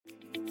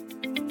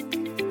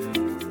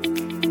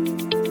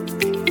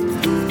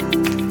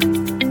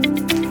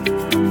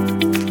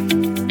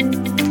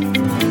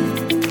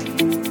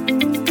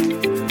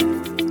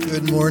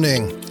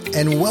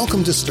and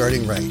welcome to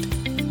Starting Right.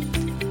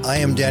 I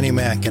am Danny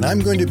Mack, and I'm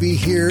going to be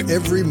here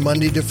every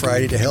Monday to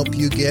Friday to help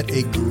you get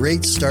a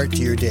great start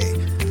to your day.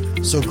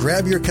 So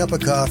grab your cup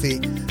of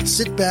coffee,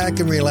 sit back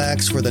and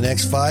relax for the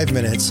next 5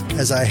 minutes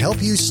as I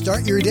help you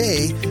start your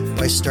day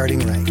by starting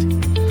right.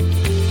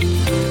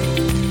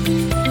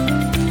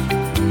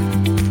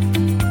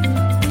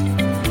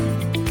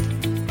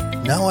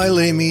 Now I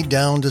lay me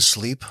down to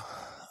sleep.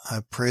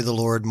 I pray the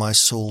Lord my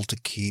soul to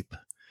keep.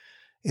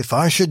 If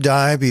I should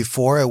die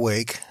before I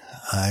wake,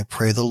 I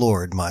pray the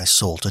Lord my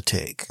soul to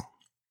take.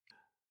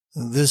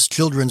 This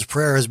children's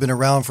prayer has been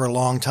around for a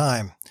long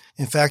time.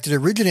 In fact, it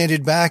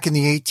originated back in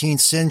the 18th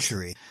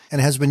century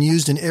and has been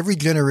used in every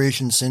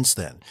generation since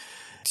then.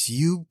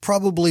 You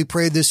probably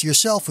prayed this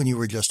yourself when you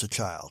were just a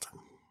child.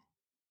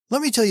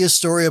 Let me tell you a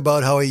story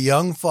about how a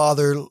young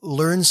father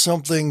learned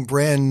something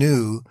brand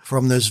new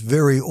from this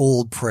very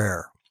old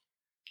prayer.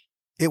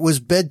 It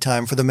was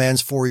bedtime for the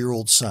man's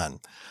 4-year-old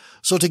son.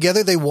 So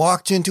together they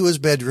walked into his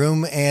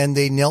bedroom and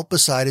they knelt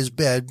beside his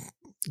bed,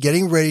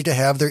 getting ready to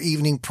have their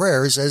evening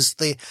prayers as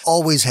they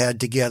always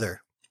had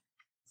together.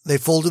 They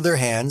folded their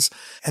hands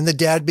and the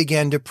dad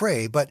began to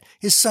pray, but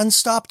his son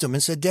stopped him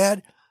and said,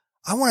 "Dad,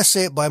 I want to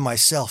say it by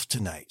myself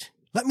tonight.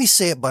 Let me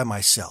say it by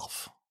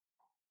myself."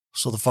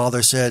 So the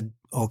father said,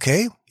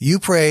 "Okay, you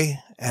pray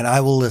and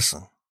I will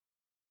listen."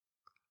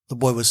 The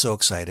boy was so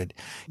excited.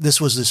 This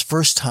was his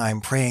first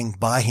time praying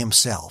by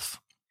himself.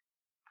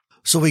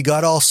 So he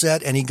got all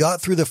set and he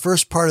got through the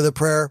first part of the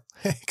prayer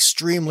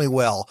extremely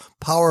well,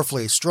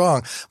 powerfully,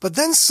 strong. But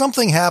then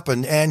something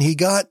happened and he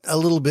got a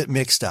little bit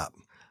mixed up.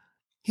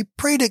 He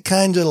prayed it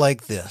kind of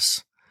like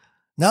this.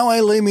 "Now I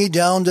lay me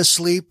down to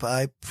sleep.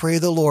 I pray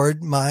the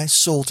Lord my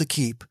soul to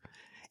keep.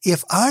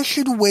 If I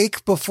should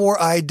wake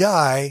before I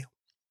die."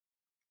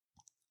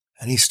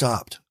 And he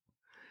stopped.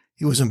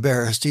 He was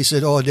embarrassed. He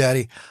said, "Oh,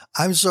 Daddy,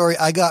 I'm sorry.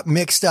 I got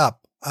mixed up.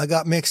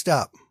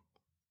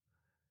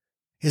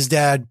 His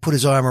dad put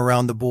his arm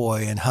around the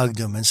boy and hugged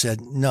him and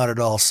said, "Not at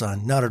all,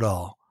 son, not at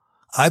all.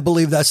 I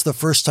believe that's the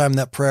first time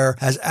that prayer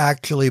has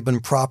actually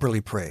been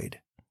properly prayed.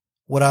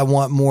 What I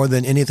want more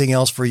than anything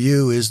else for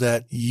you is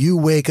that you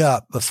wake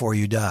up before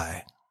you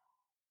die."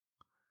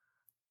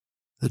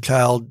 The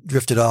child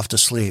drifted off to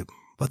sleep,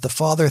 but the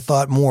father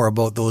thought more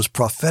about those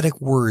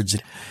prophetic words.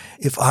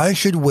 "If I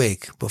should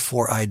wake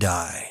before I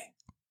die."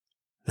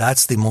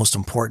 That's the most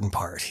important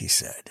part, he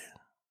said.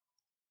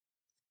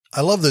 I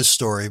love this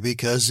story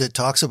because it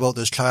talks about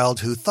this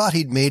child who thought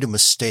he'd made a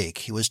mistake.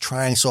 He was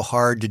trying so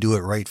hard to do it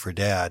right for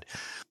dad,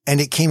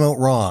 and it came out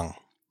wrong.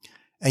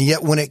 And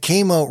yet when it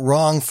came out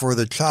wrong for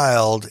the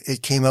child,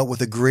 it came out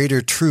with a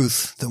greater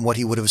truth than what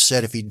he would have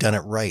said if he'd done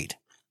it right.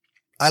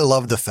 I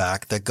love the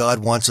fact that God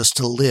wants us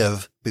to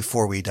live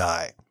before we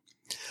die.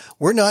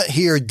 We're not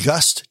here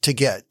just to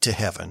get to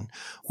heaven.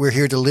 We're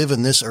here to live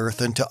in this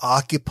earth and to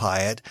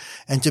occupy it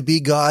and to be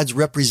God's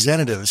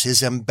representatives,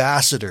 his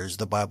ambassadors,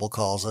 the Bible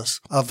calls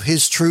us, of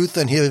his truth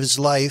and his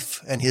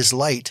life and his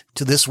light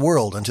to this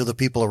world and to the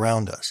people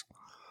around us.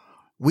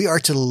 We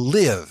are to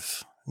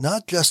live,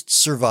 not just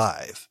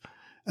survive.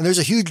 And there's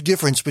a huge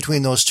difference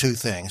between those two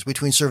things,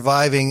 between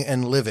surviving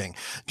and living.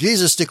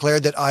 Jesus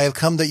declared that "I have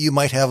come that you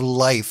might have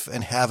life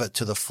and have it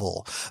to the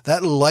full."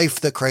 That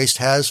life that Christ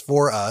has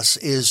for us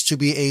is to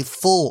be a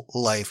full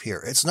life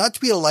here. It's not to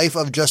be a life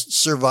of just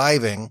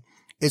surviving.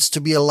 It's to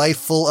be a life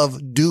full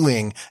of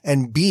doing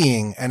and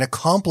being and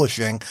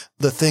accomplishing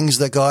the things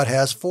that God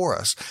has for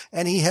us.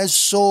 And he has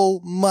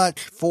so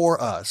much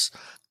for us.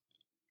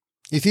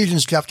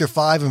 Ephesians chapter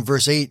 5 and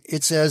verse 8,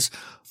 it says,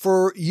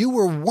 "For you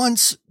were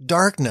once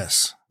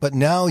darkness, but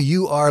now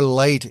you are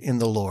light in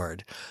the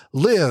Lord.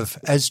 Live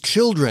as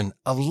children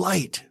of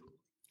light."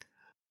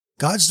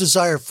 God's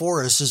desire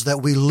for us is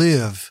that we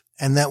live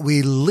and that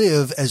we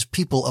live as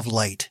people of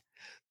light.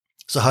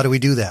 So how do we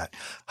do that?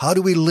 How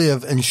do we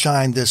live and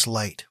shine this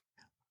light?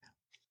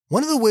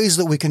 One of the ways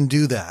that we can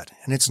do that,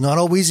 and it's not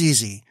always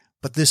easy,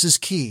 but this is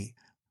key.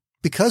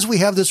 Because we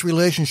have this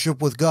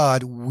relationship with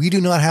God, we do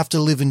not have to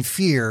live in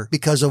fear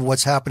because of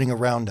what's happening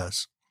around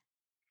us.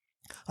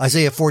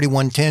 Isaiah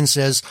 41:10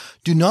 says,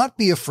 "Do not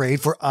be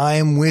afraid, for I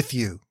am with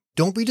you.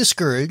 Don't be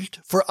discouraged,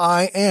 for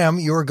I am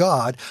your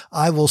God.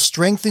 I will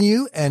strengthen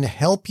you and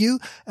help you,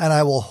 and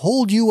I will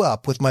hold you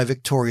up with my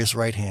victorious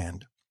right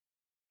hand."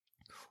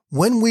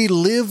 When we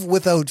live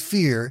without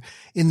fear,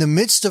 in the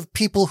midst of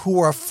people who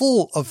are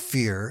full of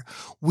fear,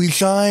 we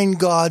shine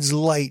God's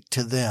light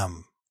to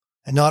them.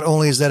 And not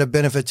only is that a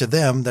benefit to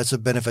them, that's a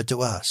benefit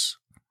to us.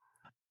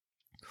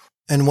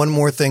 And one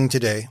more thing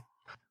today.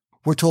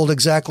 We're told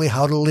exactly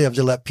how to live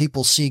to let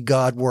people see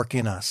God work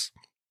in us.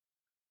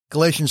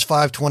 Galatians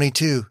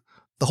 5:22,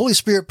 the Holy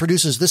Spirit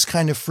produces this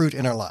kind of fruit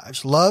in our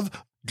lives: love,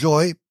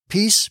 joy,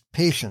 peace,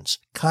 patience,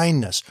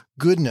 kindness,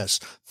 goodness,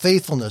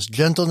 faithfulness,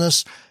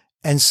 gentleness,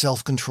 and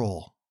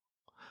self-control.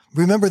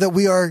 Remember that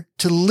we are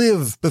to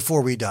live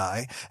before we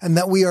die and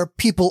that we are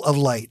people of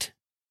light.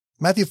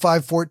 Matthew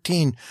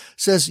 5:14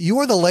 says, "You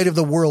are the light of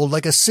the world,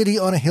 like a city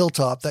on a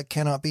hilltop that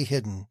cannot be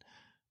hidden."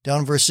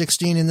 Down verse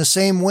 16, in the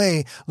same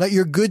way, let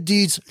your good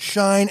deeds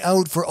shine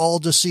out for all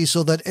to see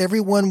so that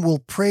everyone will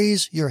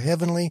praise your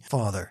heavenly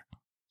Father.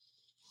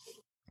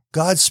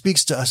 God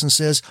speaks to us and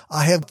says,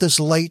 I have this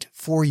light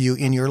for you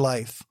in your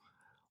life.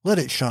 Let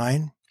it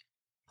shine.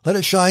 Let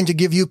it shine to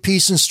give you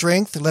peace and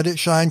strength. Let it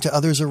shine to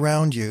others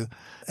around you,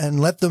 and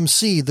let them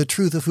see the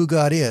truth of who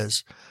God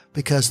is,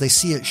 because they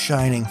see it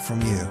shining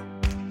from you.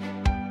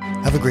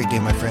 Have a great day,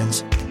 my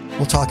friends.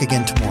 We'll talk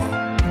again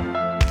tomorrow.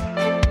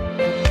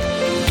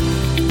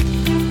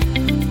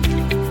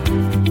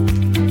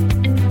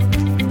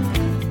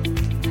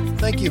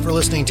 Thank you for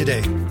listening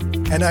today,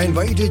 and I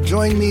invite you to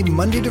join me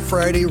Monday to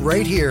Friday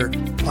right here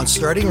on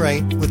Starting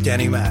Right with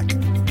Danny Mack.